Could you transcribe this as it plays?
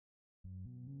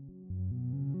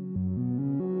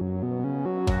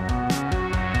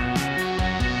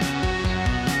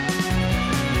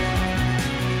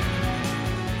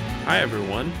Hi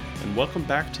everyone, and welcome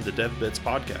back to the DevBits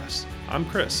podcast. I'm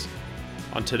Chris.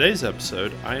 On today's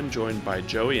episode, I am joined by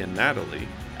Joey and Natalie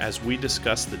as we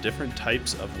discuss the different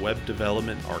types of web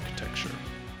development architecture.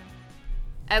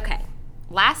 Okay,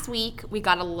 last week we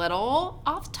got a little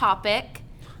off topic,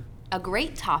 a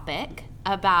great topic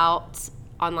about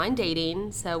online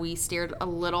dating, so we steered a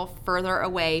little further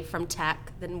away from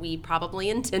tech than we probably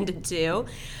intended to.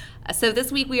 So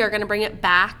this week we are going to bring it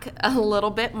back a little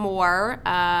bit more,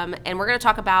 and we're going to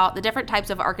talk about the different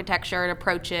types of architecture and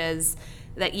approaches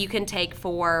that you can take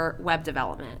for web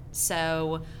development.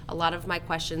 So a lot of my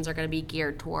questions are going to be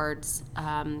geared towards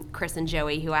Chris and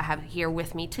Joey, who I have here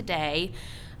with me today.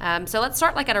 So let's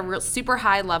start at a real super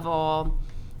high level,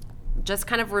 just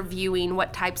kind of reviewing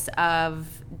what types of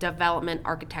development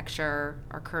architecture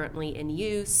are currently in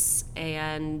use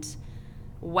and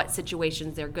what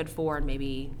situations they're good for and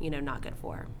maybe, not good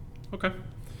for. Okay.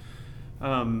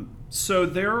 So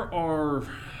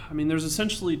there's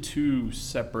essentially two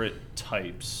separate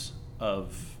types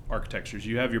of architectures.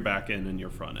 You have your back end and your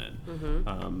front end.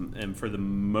 Mm-hmm. And for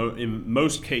in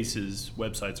most cases,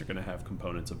 websites are going to have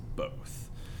components of both.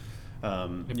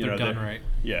 If they're done right.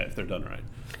 Yeah, if they're done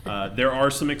right. There are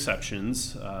some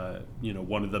exceptions.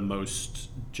 One of the most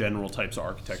general types of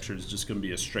architecture is just going to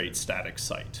be a straight static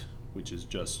site, which is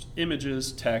just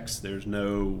images, text. There's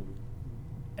no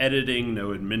editing,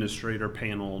 no administrator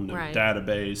panel, no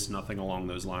database, nothing along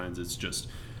those lines. It's just,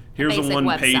 here's a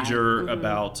one-pager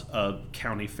about a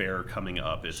county fair coming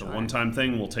up. It's a one-time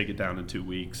thing. We'll take it down in 2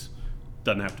 weeks.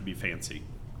 Doesn't have to be fancy.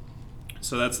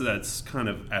 So that's kind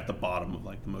of at the bottom of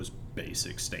the most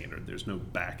basic standard. There's no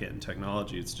back-end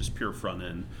technology. It's just pure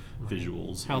front-end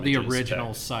visuals. How images, the original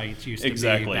text. Sites used to be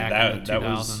back in the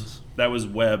 2000s. That was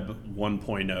Web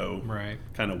 1.0, right?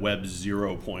 Kind of Web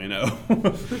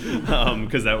 0.0,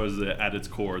 because that was at its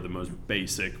core the most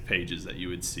basic pages that you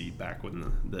would see back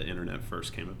when the internet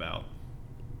first came about.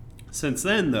 Since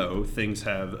then, though, things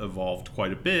have evolved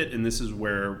quite a bit, and this is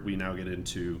where we now get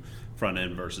into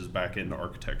front-end versus back-end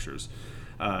architectures.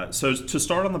 So to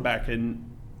start on the back-end,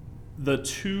 the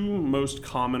two most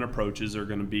common approaches are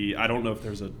going to be, I don't know if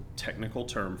there's a technical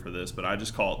term for this, but I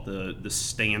just call it the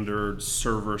standard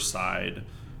server-side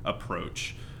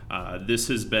approach. This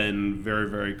has been very,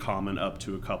 very common up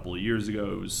to a couple of years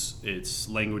ago. It's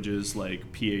languages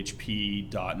like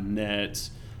PHP, .NET,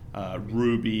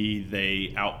 Ruby.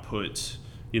 They output,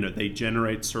 they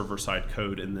generate server-side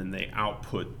code and then they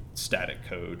output static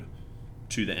code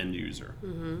to the end user.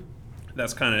 Mm-hmm.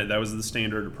 That was the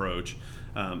standard approach.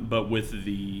 But with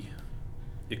the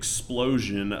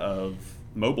explosion of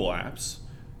mobile apps,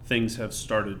 things have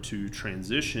started to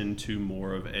transition to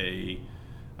more of a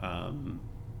kind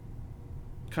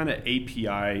of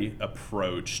API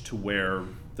approach, to where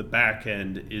the back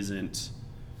end isn't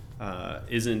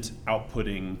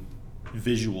outputting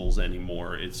visuals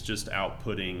anymore. It's just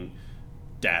outputting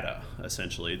data,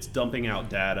 essentially. It's dumping out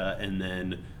data, and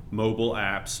then mobile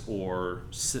apps or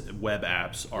web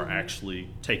apps are actually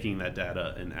taking that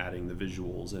data and adding the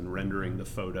visuals and rendering the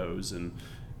photos and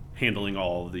handling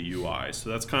all of the UI. So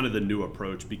that's kind of the new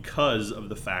approach, because of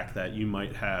the fact that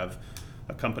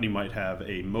a company might have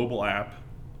a mobile app,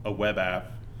 a web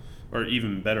app, or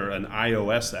even better, an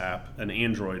iOS app, an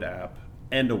Android app,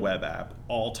 and a web app,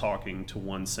 all talking to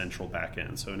one central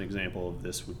backend. So an example of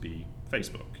this would be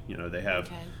Facebook.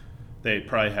 They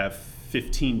probably have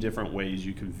 15 different ways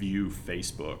you can view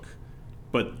Facebook,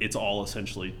 but it's all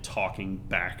essentially talking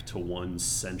back to one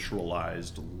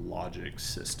centralized logic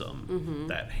system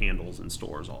that handles and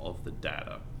stores all of the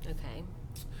data. Okay.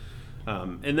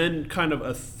 And then kind of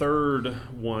a third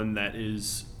one that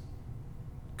is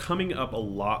coming up a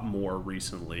lot more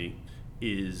recently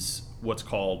is what's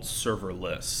called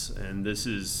serverless, and this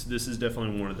is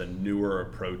definitely one of the newer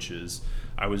approaches.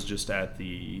 I was just at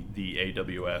the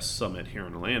AWS summit here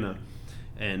in Atlanta,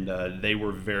 and they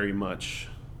were very much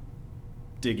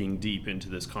digging deep into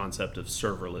this concept of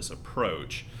serverless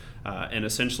approach. And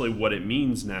essentially what it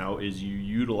means now is you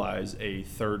utilize a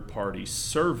third-party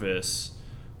service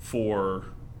for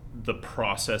the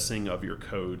processing of your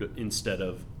code instead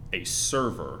of a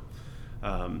server.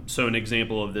 So an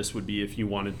example of this would be if you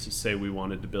wanted to say we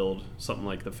wanted to build something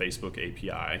like the Facebook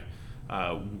API,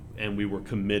 and we were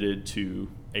committed to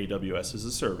AWS as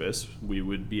a service, we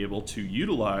would be able to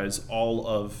utilize all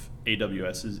of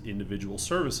AWS's individual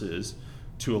services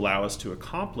to allow us to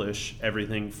accomplish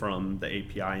everything from the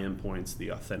API endpoints,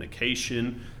 the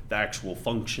authentication, the actual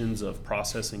functions of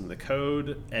processing the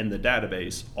code, and the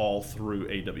database, all through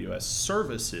AWS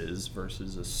services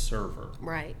versus a server.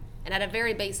 Right. And at a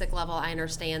very basic level, I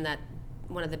understand that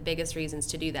one of the biggest reasons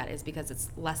to do that is because it's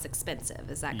less expensive.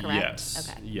 Is that correct? Yes.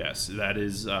 Okay. Yes, that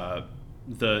is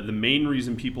the main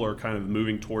reason people are kind of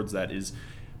moving towards that is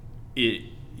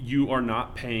you are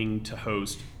not paying to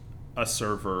host a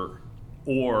server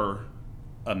or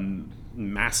a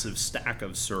massive stack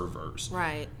of servers.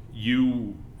 Right.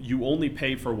 You only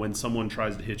pay for when someone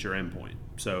tries to hit your endpoint.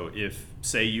 So if,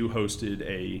 say, you hosted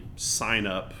a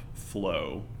sign-up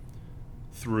flow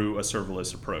through a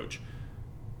serverless approach,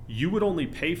 you would only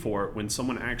pay for it when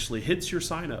someone actually hits your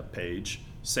sign-up page,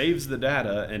 saves the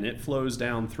data, and it flows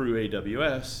down through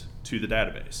AWS to the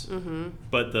database. Mm-hmm.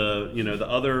 But the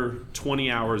other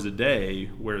 20 hours a day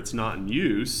where it's not in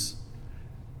use,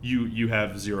 you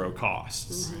have zero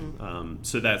costs. Mm-hmm.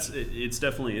 So it's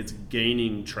definitely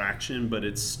gaining traction, but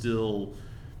it's still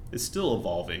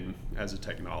evolving as a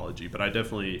technology. But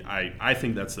I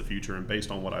think that's the future, and based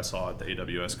on what I saw at the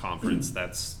AWS conference,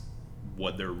 that's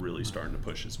what they're really starting to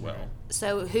push as well.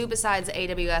 So who besides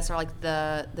AWS are like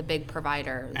the big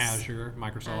providers? Azure,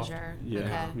 Microsoft. Azure. Yeah,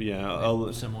 okay.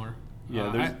 Yeah, similar.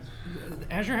 Yeah,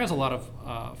 Azure has a lot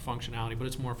of functionality, but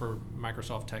it's more for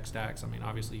Microsoft tech stacks. I mean,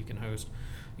 obviously you can host,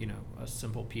 a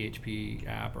simple PHP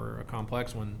app or a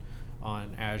complex one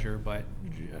on Azure, but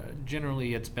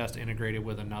generally it's best integrated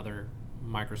with another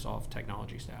Microsoft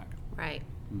technology stack. Right.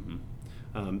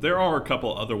 Mm-hmm. There are a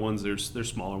couple other ones. There's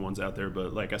smaller ones out there,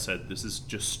 but like I said, this is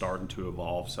just starting to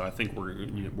evolve. So I think we're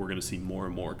going to see more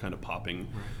and more kind of popping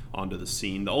onto the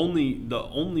scene. The only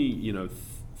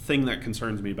thing that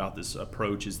concerns me about this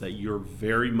approach is that you're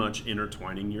very much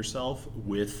intertwining yourself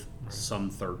with some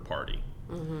third party.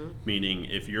 Mm-hmm. Meaning,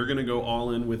 if you're going to go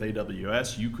all in with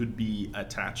AWS, you could be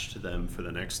attached to them for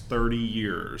the next 30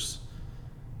 years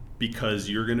because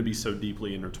you're going to be so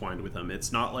deeply intertwined with them.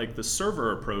 It's not like the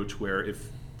server approach where if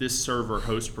this server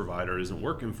host provider isn't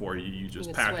working for you, you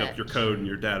just pack up your code and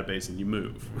your database and you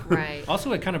move. Right.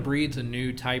 Also, it kind of breeds a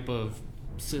new type of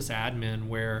sysadmin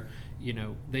where,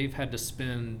 they've had to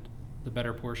spend the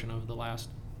better portion of the last,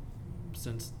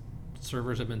 since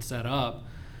servers have been set up,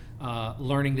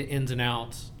 learning the ins and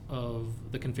outs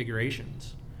of the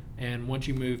configurations. And once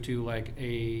you move to like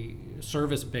a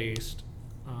service-based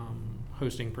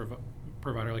hosting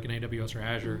provider like an AWS or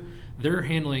Azure, they're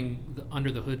handling the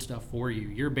under the hood stuff for you.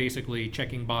 You're basically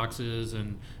checking boxes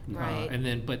and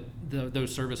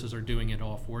those services are doing it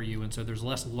all for you, and so there's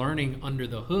less learning under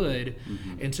the hood,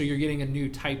 and so you're getting a new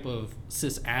type of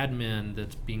sysadmin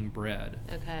that's being bred.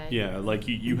 Okay. Yeah, like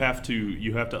you have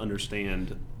to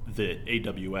understand the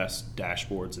AWS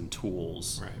dashboards and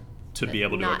tools to be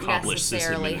able to accomplish this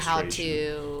administration. Not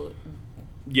necessarily how to.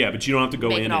 Yeah, but you don't have to go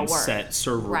in and work. set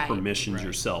server permissions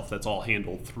yourself. That's all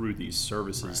handled through these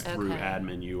services, through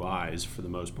admin UIs for the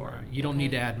most part. Right. You don't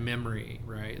need to add memory,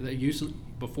 right?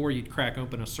 Before you'd crack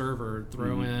open a server,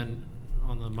 throw in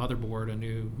on the motherboard a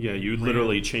new you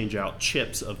literally change out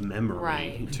chips of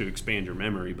memory to expand your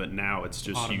memory, but now it's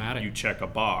just you check a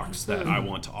box that I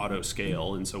want to auto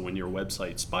scale, and so when your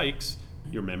website spikes,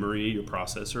 your memory, your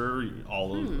processor,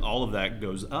 all of that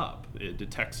goes up. It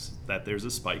detects that there's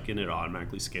a spike and it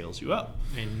automatically scales you up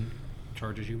and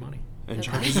charges you money. And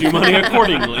charges you money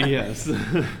accordingly. Yes.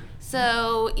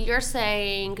 So you're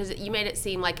saying, because you made it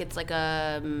seem like it's like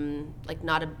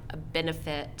not a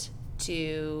benefit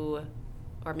to,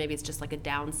 or maybe it's just like a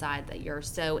downside that you're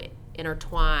so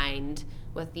intertwined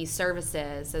with these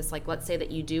services. So it's like, let's say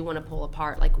that you do want to pull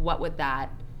apart, like what would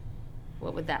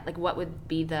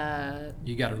be the...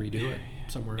 You got to redo it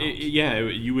somewhere else.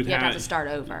 You would have to start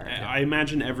over. I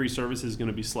imagine every service is going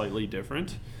to be slightly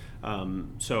different.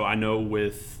 So I know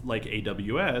with like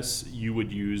AWS, you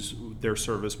would use their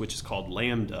service, which is called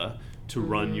Lambda, to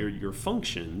run your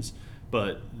functions.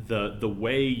 But the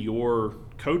way your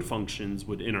code functions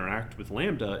would interact with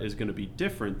Lambda is going to be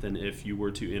different than if you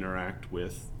were to interact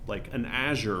with like an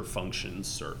Azure Functions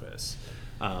service.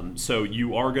 So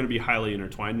you are going to be highly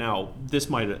intertwined. Now, this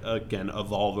might, again,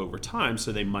 evolve over time,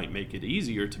 so they might make it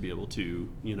easier to be able to,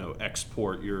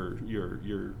 export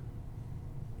your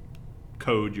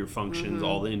code, your functions,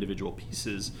 all the individual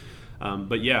pieces.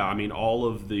 But yeah, I mean,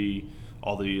 all the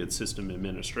system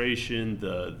administration,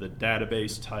 the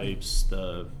database types,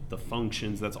 the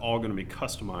functions, that's all going to be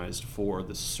customized for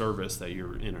the service that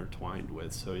you're intertwined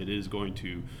with. So it is going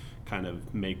to kind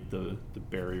of make the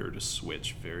barrier to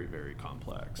switch very, very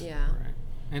complex. Yeah. Right.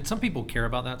 And some people care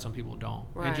about that, some people don't.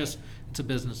 Right. It's a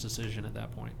business decision at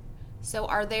that point. So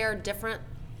are there different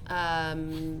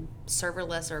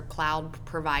serverless or cloud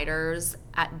providers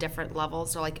at different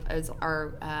levels? So like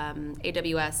are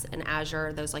AWS and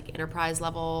Azure, those like enterprise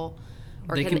level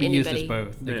Or They can be used as anybody-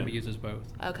 both. They Yeah. can be used as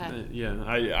both. Okay. Yeah,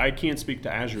 I can't speak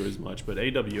to Azure as much, but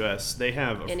AWS, they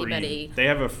have Anybody.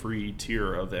 a free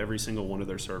tier of every single one of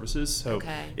their services. So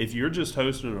Okay. if you're just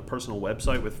hosting a personal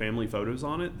website with family photos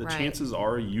on it, the Right. chances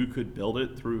are you could build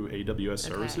it through AWS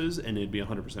Okay. services and it'd be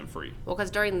 100% free. Well,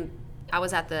 because I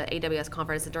was at the AWS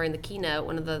conference, and during the keynote,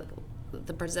 one of the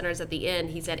presenters at the end,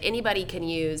 he said anybody can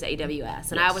use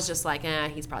AWS, and I Yes. was just like,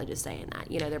 he's probably just saying that.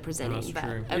 They're presenting, that's but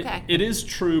true. okay. It is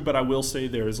true, but I will say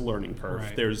there is a learning curve.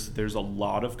 Right. There's a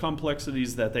lot of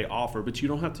complexities that they offer, but you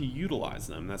don't have to utilize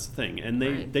them. That's the thing. And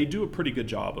Right. they do a pretty good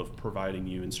job of providing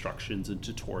you instructions and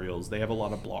tutorials. They have a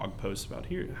lot of blog posts about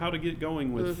how to get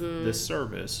going with this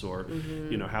service, or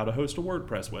how to host a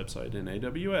WordPress website in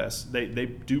AWS. They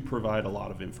do provide a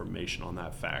lot of information on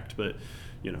that fact, but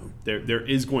there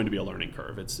is going to be a learning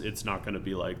curve. It's not going to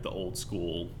be like the old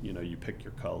school, you pick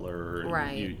your color and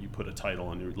Right. you put a title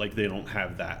on your, like, they don't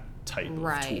have that type of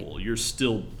Right. tool. You're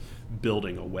still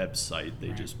building a website. They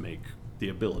Right. just make the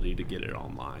ability to get it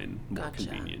online more Gotcha.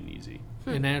 convenient and easy.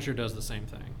 And Azure does the same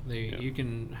thing. Yeah. You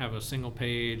can have a single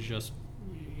page, just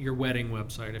your wedding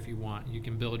website if you want. You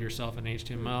can build yourself an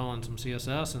HTML and some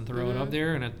CSS and throw it up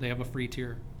there, and they have a free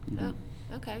tier. Oh,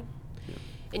 okay.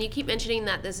 And you keep mentioning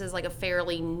that this is like a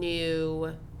fairly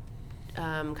new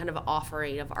kind of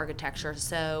offering of architecture.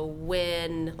 So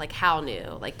how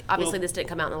new? Like, obviously Well- this didn't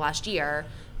come out in the last year,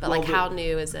 but Well, how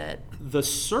new is it? The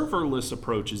serverless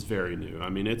approach is very new. I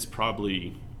mean, it's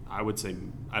probably, I would say,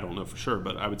 I don't know for sure,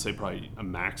 but I would say probably a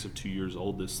max of 2 years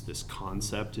old. This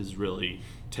concept is really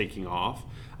taking off.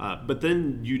 But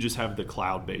then you just have the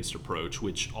cloud-based approach,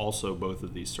 which also both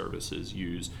of these services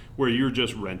use, where you're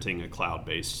just renting a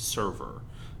cloud-based server.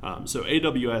 So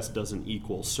AWS doesn't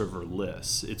equal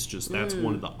serverless. It's just that's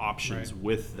one of the options Right.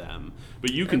 with them.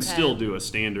 But you can Okay. still do a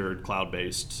standard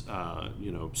cloud-based,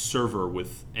 server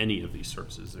with any of these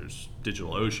services. There's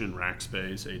DigitalOcean,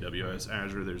 Rackspace, AWS,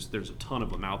 Azure. There's a ton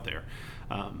of them out there.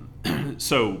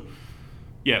 So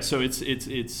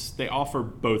it's they offer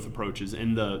both approaches,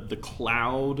 and the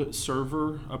cloud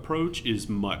server approach is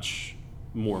much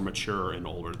more mature and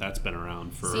older. That's been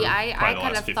around for See, I probably the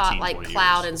kind last of 15, thought like 20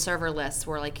 cloud years. and serverless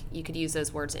were like you could use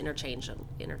those words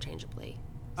interchangeably.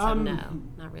 So no,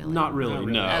 not really. Not really, Not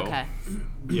really. no. Okay.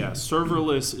 Yeah,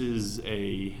 serverless is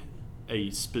a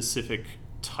specific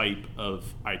type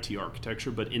of IT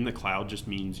architecture, but in the cloud just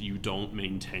means you don't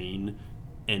maintain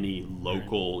any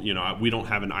local, we don't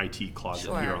have an IT closet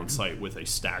Sure. here on site with a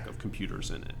stack of computers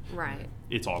in it. Right.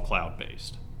 It's all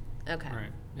cloud-based. Okay.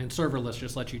 Right. And serverless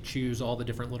just lets you choose all the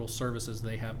different little services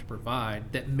they have to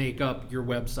provide that make up your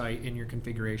website and your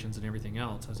configurations and everything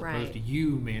else, as Right. opposed to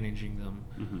you managing them.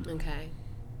 Okay.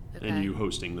 Okay. And you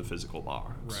hosting the physical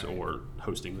box Right. or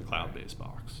hosting the cloud-based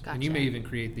box. Gotcha. And you may even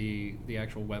create the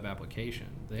actual web application.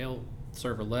 They'll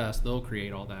serverless. They'll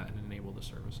create all that and enable the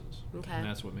services. Okay. And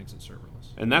that's what makes it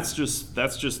serverless. And that's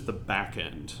just the back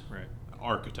end Right.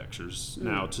 architectures.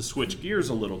 Now, to switch gears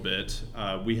a little bit,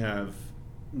 we have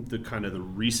the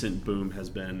recent boom has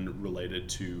been related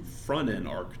to front end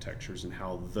architectures and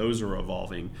how those are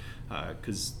evolving.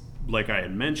 Because, like I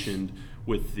had mentioned,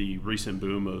 with the recent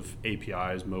boom of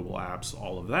APIs, mobile apps,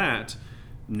 all of that,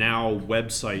 now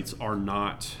websites are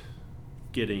not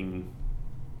getting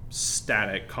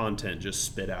static content just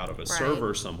spit out of a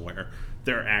server somewhere.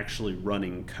 They're actually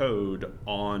running code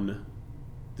on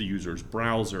the user's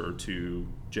browser to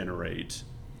generate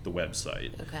the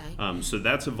website. Okay. So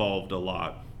that's evolved a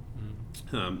lot.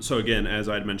 So again, as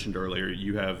I'd mentioned earlier,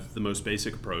 you have the most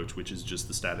basic approach, which is just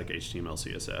the static HTML,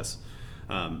 CSS.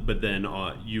 But then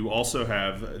you also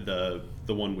have the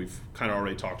one we've kind of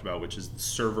already talked about, which is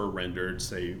server rendered,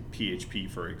 say PHP,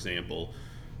 for example.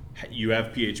 You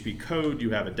have PHP code, you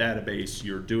have a database,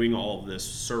 you're doing all of this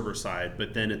server side,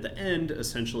 but then at the end,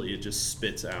 essentially, it just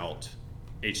spits out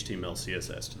HTML,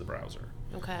 CSS to the browser.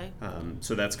 Okay.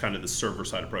 So that's kind of the server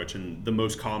side approach, and the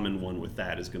most common one with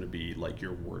that is going to be like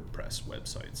your WordPress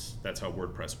websites. That's how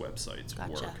WordPress websites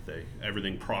Gotcha. work.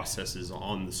 Everything processes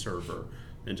on the server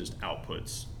and just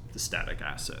outputs the static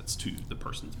assets to the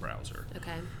person's browser.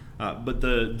 Okay. But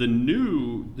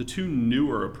the two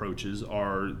newer approaches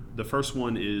are, the first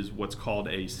one is what's called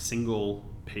a single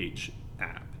page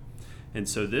app, and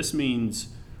so this means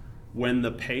when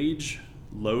the page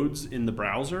loads in the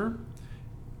browser,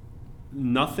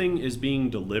 nothing is being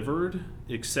delivered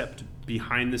except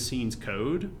behind the scenes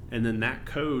code, and then that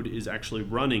code is actually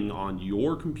running on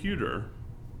your computer,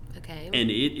 Okay.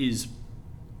 and it is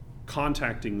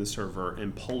contacting the server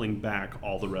and pulling back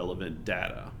all the relevant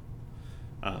data.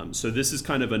 So this is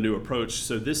kind of a new approach.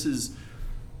 So this is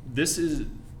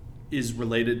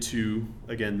related to,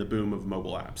 again, the boom of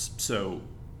mobile apps. So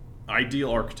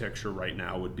ideal architecture right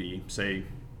now would be, say,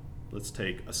 let's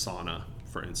take Asana,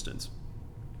 for instance.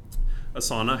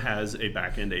 Asana has a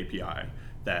backend API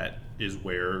that is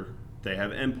where they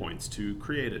have endpoints to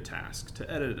create a task, to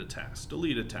edit a task,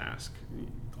 delete a task,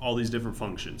 all these different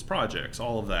functions, projects,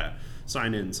 all of that,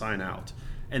 sign in, sign out.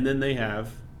 And then they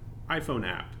have iPhone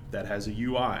app that has a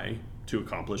UI to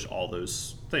accomplish all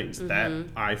those things. That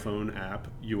iPhone app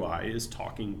UI is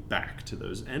talking back to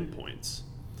those endpoints.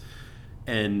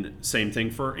 And same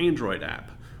thing for Android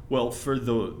app. Well, for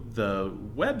the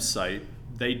website,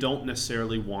 they don't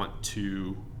necessarily want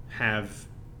to have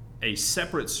a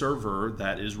separate server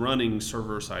that is running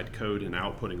server-side code and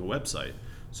outputting a website.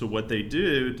 So what they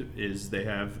did is they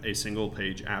have a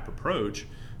single-page app approach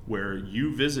where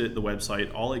you visit the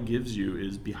website, all it gives you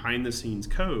is behind-the-scenes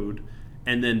code,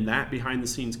 and then that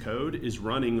behind-the-scenes code is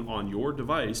running on your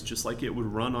device just like it would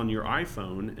run on your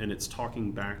iPhone, and it's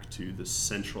talking back to the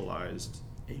centralized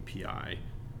API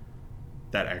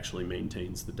that actually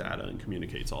maintains the data and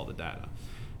communicates all the data.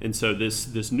 And so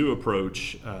this new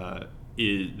approach,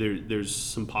 there's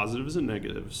some positives and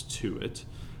negatives to it.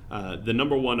 The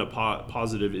number one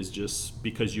positive is just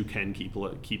because you can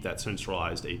keep that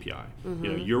centralized API.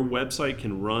 You know, your website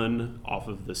can run off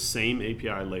of the same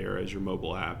API layer as your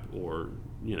mobile app, or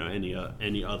any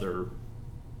other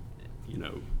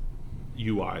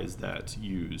UIs that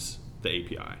use the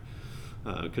API.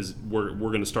 Because we're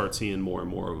going to start seeing more and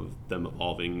more of them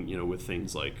evolving. With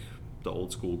things like the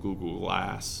old school Google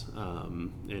Glass,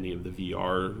 any of the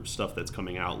VR stuff that's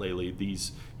coming out lately.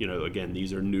 These, again,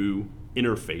 these are new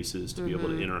interfaces to be able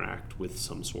to interact with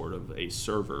some sort of a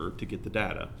server to get the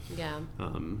data. Yeah.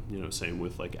 Same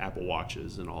with like Apple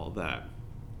Watches and all of that.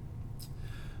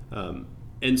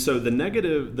 And so the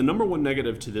number one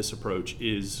negative to this approach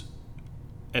is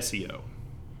SEO.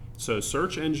 So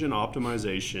search engine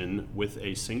optimization with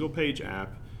a single page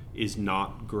app is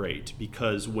not great,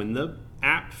 because when the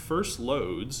app first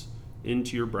loads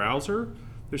into your browser,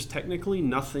 there's technically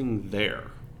nothing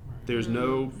there. There's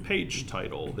no page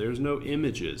title, there's no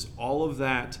images. All of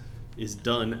that is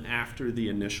done after the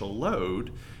initial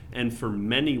load, and for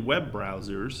many web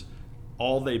browsers,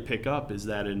 all they pick up is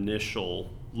that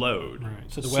initial load. Right.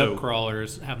 So the web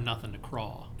crawlers have nothing to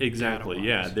crawl. Exactly,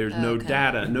 yeah. There's no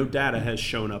data. No data has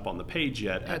shown up on the page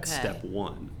yet at step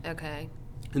one. Okay.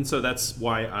 And so that's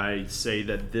why I say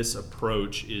that this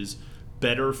approach is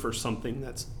better for something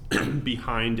that's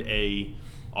behind a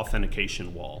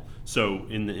authentication wall. So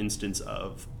in the instance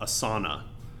of Asana,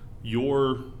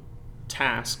 your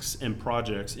tasks and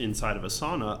projects inside of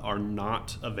Asana are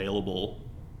not available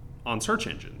on search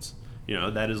engines.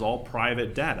 That is all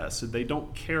private data, so they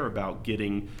don't care about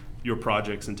getting your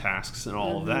projects and tasks and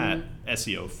all of that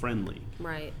SEO friendly.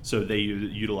 Right. So they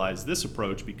utilize this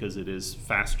approach because it is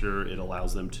faster. It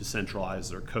allows them to centralize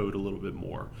their code a little bit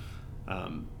more.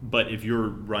 But if you're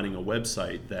running a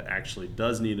website that actually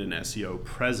does need an SEO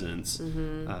presence,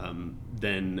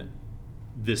 then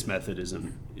this method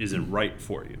isn't right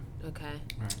for you. Okay.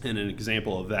 Right. And an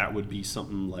example of that would be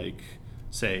something like,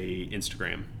 say,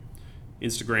 Instagram.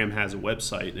 Instagram has a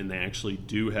website, and they actually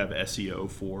do have SEO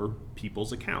for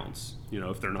people's accounts,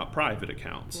 if they're not private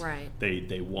accounts. Right.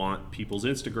 They want people's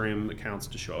Instagram accounts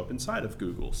to show up inside of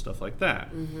Google, stuff like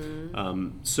that.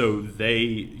 So they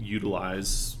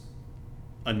utilize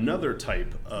another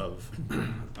type of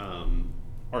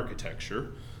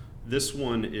architecture. This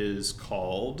one is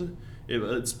called,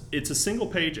 it's a single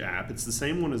page app. It's the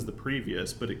same one as the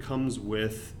previous, but it comes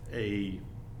with a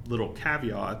little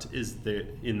caveat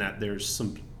in that there's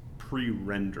some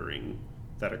pre-rendering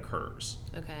that occurs.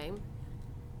 Okay.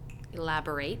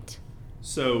 Elaborate.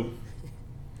 So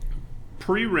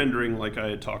pre-rendering, like I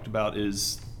had talked about,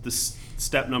 is the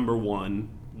step number one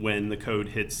when the code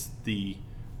hits the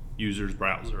user's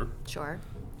browser. Sure.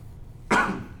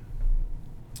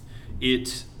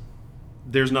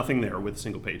 There's nothing there with a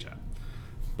single page app.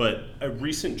 But a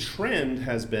recent trend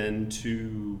has been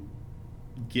to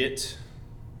get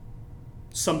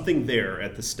something there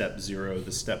at the step 0,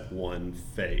 the step 1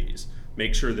 phase.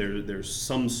 Make sure there's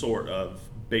some sort of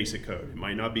basic code. It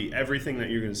might not be everything that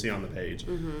you're going to see on the page.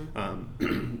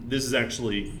 This is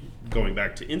actually going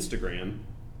back to Instagram.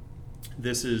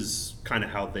 This is kind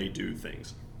of how they do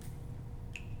things.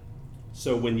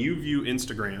 So when you view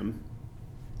Instagram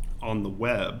on the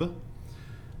web,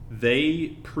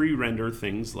 they pre-render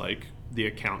things like the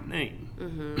account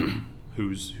name.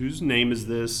 Whose name is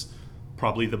this?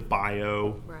 Probably the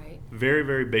bio. Right. Very,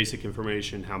 very basic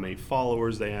information, how many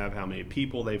followers they have, how many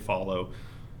people they follow.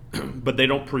 But they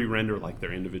don't pre-render like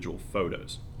their individual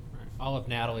photos. Right. All of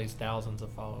Natalie's thousands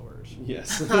of followers.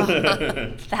 Yes.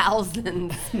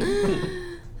 Thousands.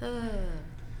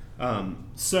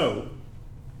 So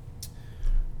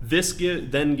this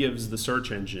then gives the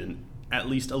search engine at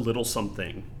least a little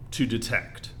something to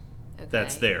detect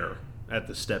that's there at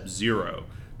the step 0.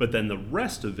 But then the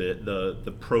rest of it,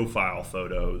 the profile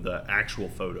photo, the actual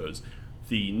photos,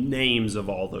 the names of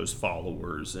all those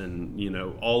followers, and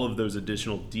all of those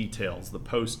additional details, the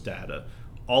post data,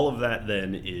 all of that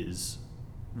then is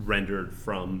rendered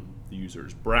from the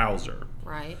user's browser.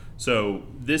 Right. So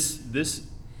this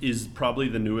is probably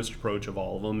the newest approach of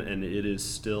all of them, and it is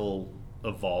still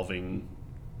evolving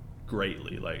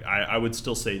greatly. Like I would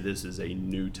still say this is a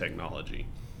new technology.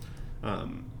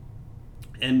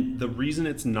 And the reason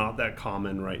it's not that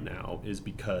common right now is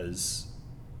because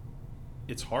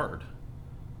it's hard.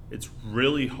 It's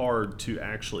really hard to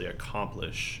actually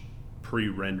accomplish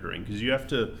pre-rendering, because you have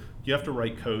to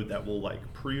write code that will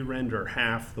like pre-render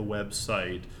half the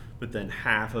website, but then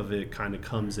half of it kind of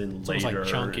comes in later. Sounds like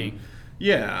chunky. And,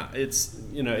 yeah, it's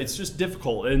it's just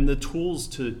difficult, and the tools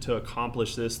to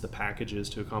accomplish this, the packages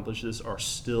to accomplish this, they're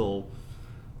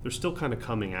still kind of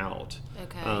coming out.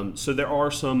 Okay. So there are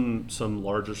some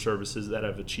larger services that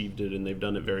have achieved it, and they've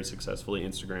done it very successfully.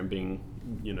 Instagram being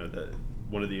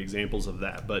one of the examples of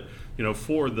that. But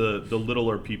for the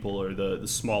littler people or the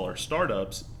smaller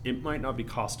startups, it might not be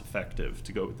cost effective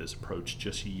to go with this approach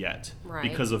just yet, Right.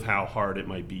 because of how hard it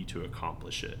might be to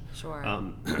accomplish it.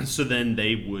 Sure. So then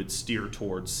they would steer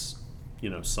towards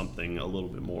something a little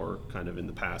bit more kind of in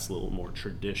the past, a little more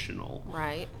traditional.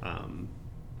 Right.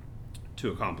 To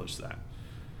accomplish that.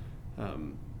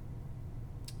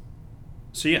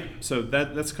 So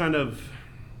that's kind of,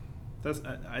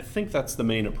 I think that's the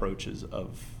main approaches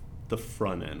of the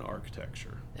front end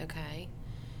architecture. Okay.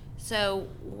 So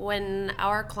when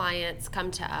our clients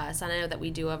come to us, I know that we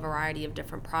do a variety of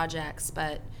different projects,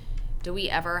 but do we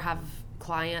ever have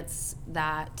clients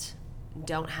that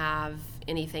don't have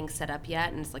anything set up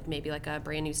yet, and it's like maybe like a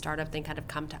brand new startup, they kind of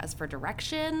come to us for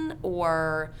direction?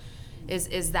 Or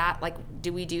is that like,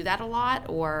 do we do that a lot?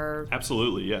 Or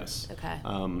Absolutely, yes. Okay.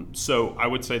 So I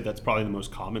would say that's probably the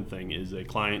most common thing, is a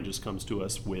client just comes to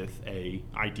us with a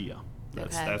idea.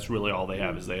 That's really all they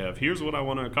have, is they have, here's what I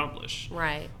want to accomplish.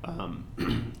 Right.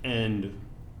 And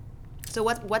So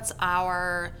what's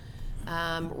our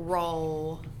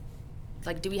role?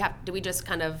 Like, do we just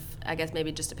kind of, I guess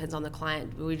maybe it just depends on the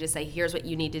client. Do we just say, here's what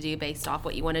you need to do based off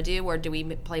what you want to do? Or do we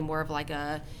play more of like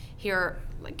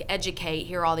educate,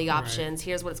 here are all the options,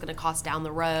 here's what it's going to cost down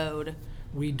the road?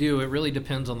 We do. It really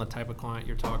depends on the type of client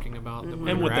you're talking about. That we're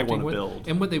And what they interacting wanna with, build.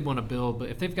 And what they want to build. But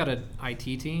if they've got an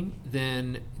IT team,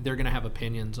 then they're going to have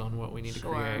opinions on what we need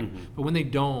Sure. to create. But when they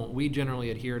don't, we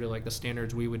generally adhere to like the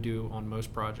standards we would do on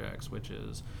most projects, which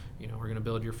is, we're going to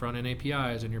build your front end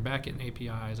APIs and your back end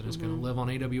APIs, and it's going to live on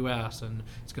AWS, and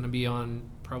it's going to be on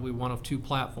probably one of 2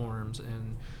 platforms.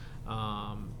 And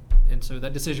so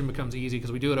that decision becomes easy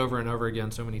because we do it over and over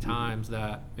again so many times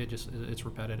that it's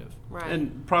repetitive. Right.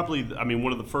 And probably,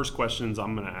 one of the first questions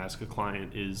I'm going to ask a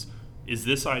client is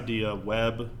this idea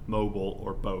web, mobile,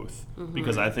 or both?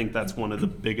 Because I think that's one of the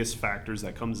biggest factors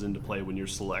that comes into play when you're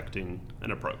selecting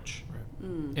an approach.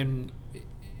 Right. And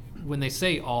when they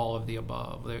say all of the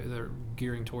above, they're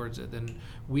gearing towards it, then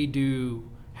we do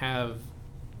have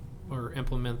or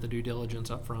implement the due diligence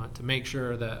up front to make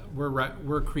sure that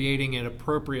we're creating it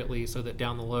appropriately, so that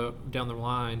down the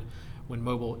line, when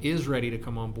mobile is ready to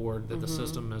come on board, that the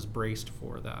system is braced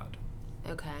for that.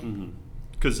 Okay.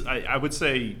 Because I would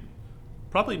say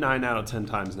probably 9 out of 10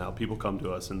 times now, people come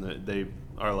to us and they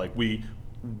are like, we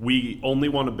only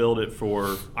want to build it for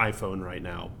iPhone right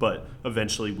now, but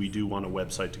eventually we do want a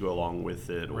website to go along with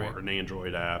it, or Right. an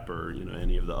Android app, or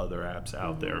any of the other apps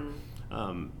out there.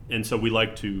 And so we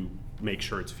like to make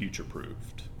sure it's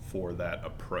future-proofed for that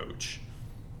approach.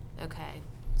 Okay.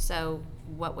 So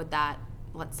what would that,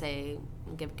 let's say,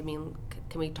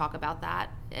 can we talk about that?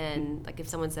 And like if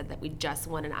someone said that we just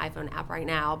want an iPhone app right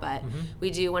now, but we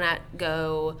do want to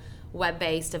go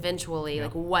web-based eventually,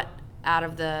 like what out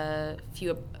of the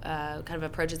few kind of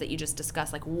approaches that you just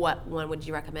discussed, like what one would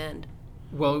you recommend?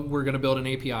 Well, we're going to build an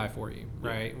API for you,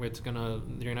 right? You're going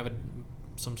to have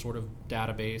some sort of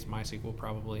database, MySQL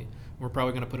probably. We're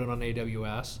probably going to put it on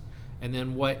AWS. And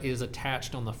then what is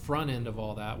attached on the front end of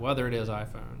all that, whether it is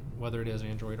iPhone, whether it is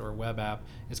Android or a web app,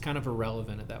 is kind of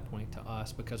irrelevant at that point to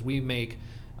us, because we make,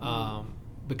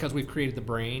 because we've created the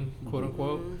brain, quote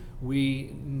unquote,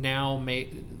 we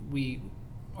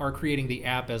are creating the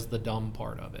app as the dumb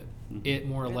part of it. It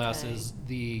more or less is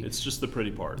It's just the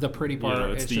pretty part. the pretty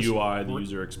part. It's the just- UI, the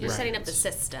user experience. You're setting up the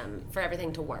system for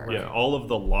everything to work. Yeah, all of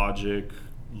the logic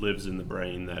lives in the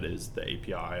brain, that is the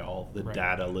API. All the Right.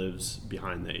 data lives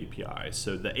behind the API.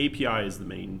 So the API is the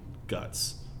main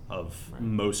guts of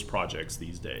most projects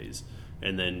these days.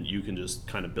 And then you can just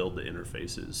kind of build the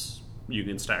interfaces. You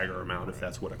can stagger them out if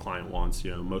that's what a client wants.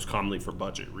 Most commonly for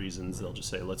budget reasons, they'll just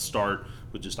say, let's start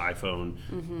with just iPhone,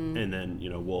 and then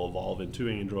we'll evolve into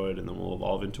Android, and then we'll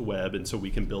evolve into web, and so we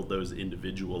can build those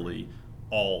individually,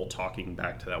 all talking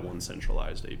back to that one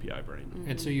centralized API brain.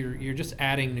 And so you're just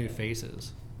adding new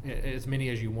faces, as many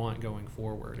as you want going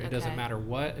forward. It doesn't matter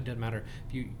what. It doesn't matter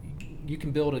if you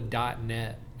can build a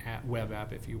 .NET web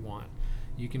app if you want.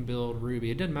 You can build Ruby.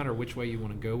 It doesn't matter which way you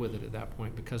want to go with it at that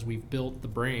point, because we've built the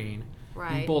brain.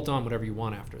 Right. You bolt on whatever you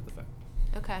want after the fact.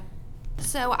 Okay.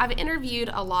 So I've interviewed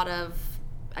a lot of,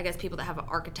 I guess, people that have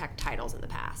architect titles in the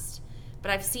past, but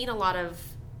I've seen a lot of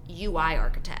UI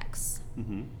architects.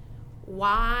 Mm-hmm.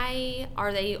 Why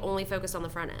are they only focused on the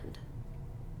front end?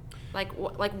 Like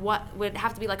what would it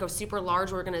have to be like a super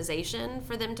large organization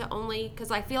for them to only? Because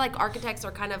I feel like architects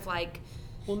are kind of like.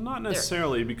 Well, not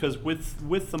necessarily, because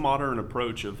with the modern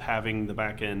approach of having the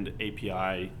back-end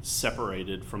API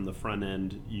separated from the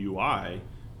front-end UI,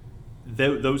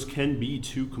 those can be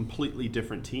two completely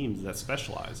different teams that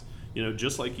specialize.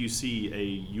 Just like you see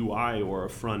a UI or a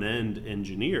front-end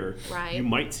engineer, you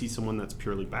might see someone that's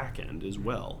purely back-end as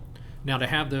well. Now, to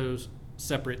have those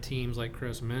separate teams like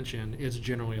Chris mentioned, it's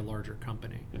generally a larger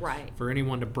company. Right. For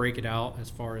anyone to break it out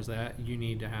as far as that, you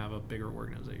need to have a bigger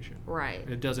organization. Right.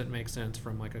 It doesn't make sense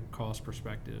from like a cost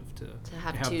perspective to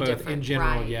have two both different, in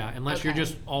general, right. Unless you're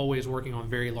just always working on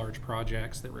very large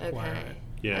projects that require it.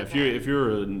 Yeah, if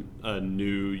you're a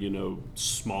new,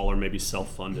 smaller, maybe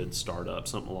self-funded startup,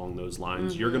 something along those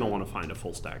lines, you're going to want to find a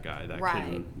full stack guy that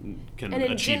can and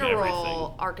in achieve general,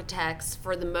 everything. Architects,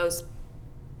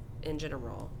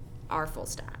 are full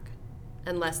stack,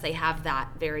 unless they have that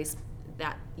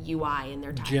UI in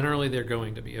their title. Generally, they're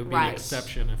going to be. It would be an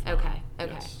exception if not. Okay,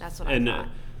 Yes. That's what I thought.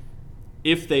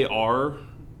 If they are,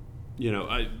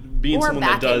 being or someone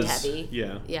that does, heavy.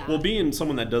 Yeah. Well, being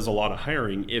someone that does a lot of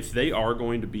hiring, if they are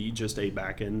going to be just a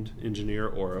back-end engineer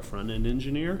or a front-end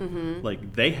engineer,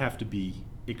 like they have to be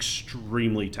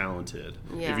extremely talented.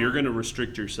 Yeah. If you're going to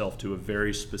restrict yourself to a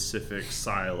very specific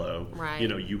silo,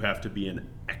 you have to be an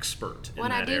expert in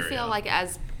that area. I do feel like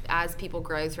as people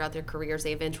grow throughout their careers,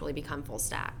 they eventually become full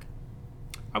stack.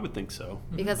 I would think so.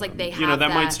 Because they have that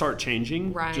might start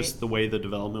changing. Right. Just the way the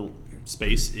development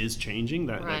space is changing,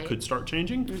 that could start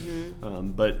changing.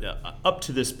 But up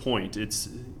to this point,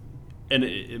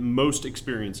 most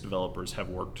experienced developers have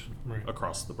worked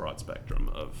across the broad spectrum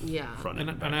of front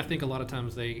end. And I think a lot of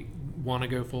times they want to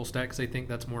go full stack because they think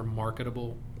that's more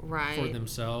marketable for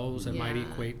themselves. It might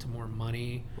equate to more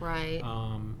money. Right.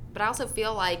 But I also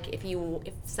feel like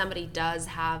if somebody does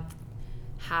have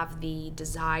the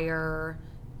desire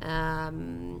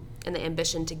and the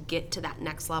ambition to get to that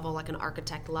next level, like an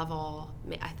architect level,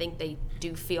 I think they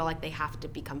do feel like they have to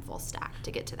become full stack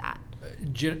to get to that.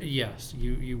 Yes,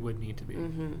 you would need to be.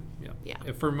 Yeah.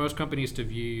 If for most companies to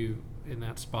view you in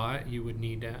that spot, you would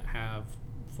need to have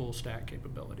full stack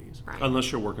capabilities. Right.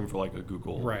 Unless you're working for like a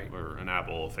Google or an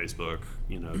Apple, Facebook,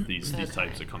 these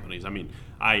types of companies. I mean,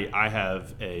 I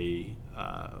have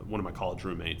one of my college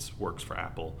roommates works for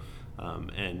Apple,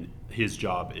 and his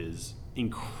job is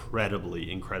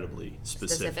incredibly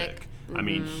specific. I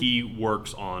mean, he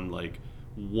works on like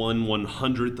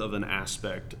 1/100th of an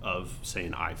aspect of, say,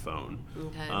 an iPhone.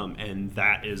 And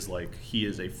that is like, he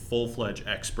is a full-fledged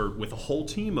expert with a whole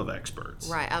team of experts.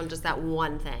 Right, on just that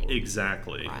one thing.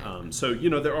 Exactly. Right. So,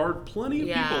 there are plenty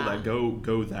of people that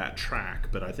go that track,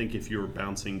 but I think if you're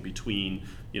bouncing between,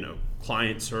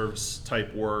 client service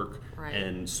type work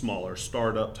and smaller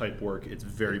startup type work, it's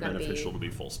very beneficial to be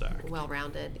full stack.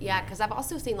 Well-rounded. Yeah, because I've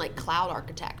also seen like cloud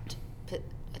architect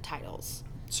titles.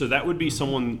 So that would be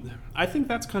someone, I think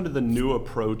that's kind of the new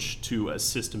approach to a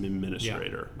system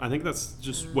administrator. I think that's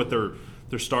just what they're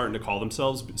starting to call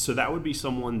themselves. So that would be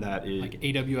someone that is like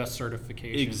AWS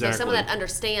certification. Exactly. So someone that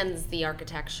understands the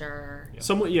architecture.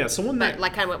 Someone that,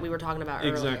 like kind of what we were talking about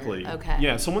earlier. Exactly. Okay.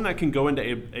 Yeah, someone that can go into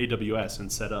AWS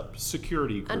and set up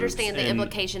security groups. Understand the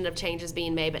implication of changes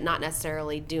being made, but not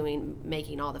necessarily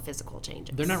making all the physical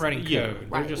changes. They're not writing code.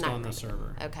 They're just on the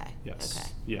server. Okay. Yes. Okay.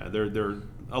 Yeah, they're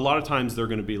a lot of times they're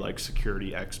going to be like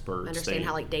security experts. Understand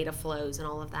how like data flows and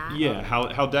all of that. Yeah,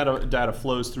 how data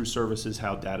flows through services,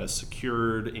 how data is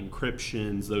secured,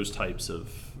 encryptions, those types of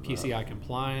PCI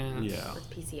compliance. Yeah. What's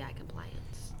PCI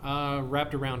compliance?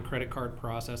 Wrapped around credit card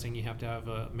processing, you have to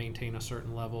have maintain a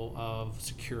certain level of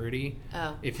security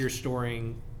if you're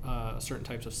storing certain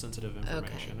types of sensitive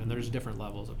information, and there's different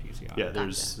levels of PCI.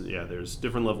 There's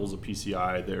different levels of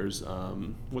PCI. There's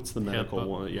what's the medical HIPAA.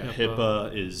 one? Yeah,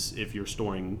 HIPAA is if you're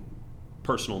storing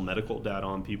personal medical data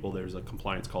on people. There's a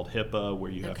compliance called HIPAA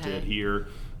where you have to Okay. adhere,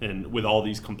 and with all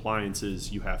these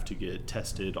compliances you have to get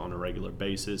tested on a regular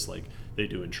basis. Like they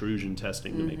do intrusion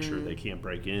testing to make sure they can't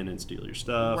break in and steal your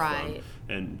stuff. Right.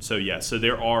 And so so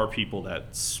there are people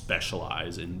that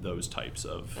specialize in those types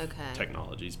of Okay.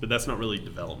 technologies, but that's not really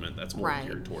development. That's more Right.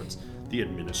 geared towards the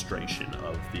administration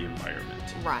of the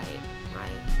environment. Right.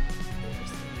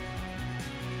 Interesting.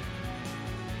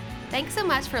 Thanks so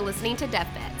much for listening to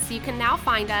DevBits. You can now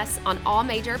find us on all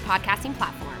major podcasting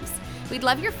platforms. We'd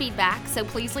love your feedback, so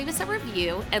please leave us a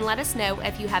review and let us know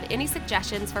if you have any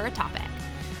suggestions for a topic.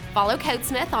 Follow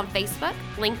Codesmith on Facebook,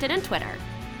 LinkedIn, and Twitter.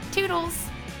 Toodles!